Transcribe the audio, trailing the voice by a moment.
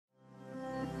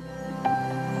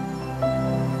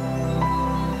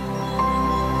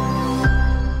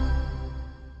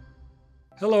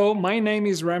Hello, my name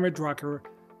is Ramer Drucker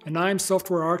and I'm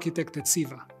software architect at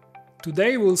CEVA.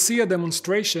 Today we'll see a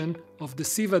demonstration of the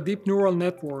CEVA Deep Neural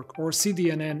Network or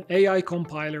CDNN AI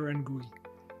compiler and GUI.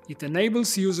 It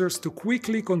enables users to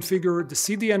quickly configure the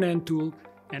CDNN tool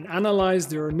and analyze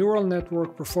their neural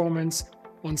network performance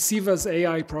on CEVA's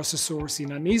AI processors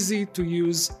in an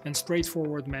easy-to-use and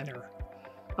straightforward manner.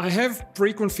 I have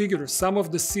pre-configured some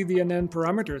of the CDNN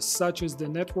parameters such as the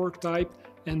network type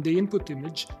and the input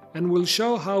image, and will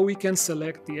show how we can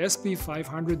select the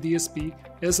SP500 DSP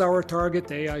as our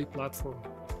target AI platform.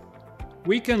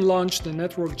 We can launch the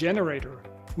network generator,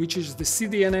 which is the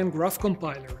CDNN graph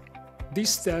compiler. This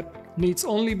step needs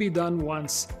only be done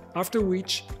once, after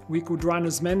which we could run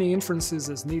as many inferences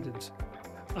as needed.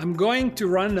 I'm going to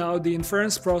run now the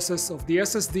inference process of the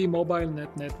SSD mobile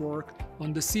net network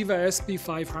on the CEVA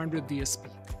SP500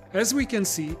 DSP. As we can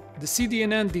see, the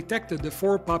CDNN detected the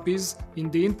 4 puppies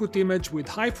in the input image with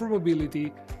high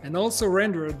probability and also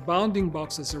rendered bounding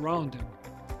boxes around them.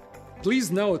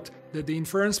 Please note that the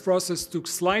inference process took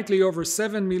slightly over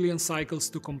 7 million cycles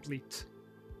to complete.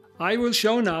 I will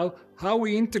show now how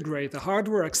we integrate a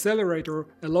hardware accelerator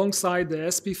alongside the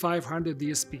SP500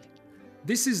 DSP.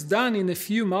 This is done in a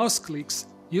few mouse clicks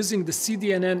using the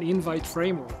CDNN-Invite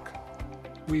framework.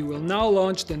 We will now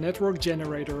launch the network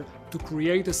generator to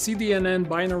create a CDNN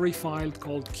binary file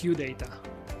called QData.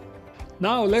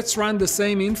 Now let's run the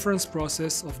same inference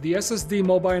process of the SSD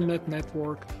mobile net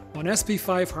network on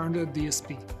SP500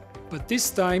 DSP, but this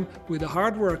time with a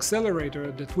hardware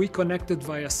accelerator that we connected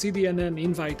via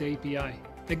CDNN-Invite API.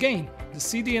 Again, the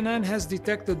CDNN has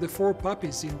detected the 4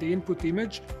 puppies in the input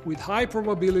image with high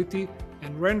probability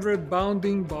and rendered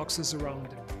bounding boxes around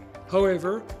them.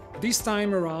 However, this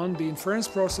time around, the inference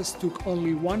process took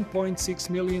only 1.6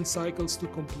 million cycles to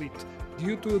complete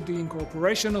due to the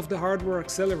incorporation of the hardware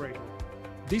accelerator.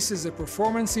 This is a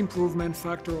performance improvement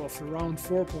factor of around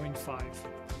 4.5.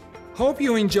 Hope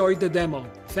you enjoyed the demo.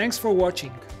 Thanks for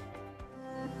watching.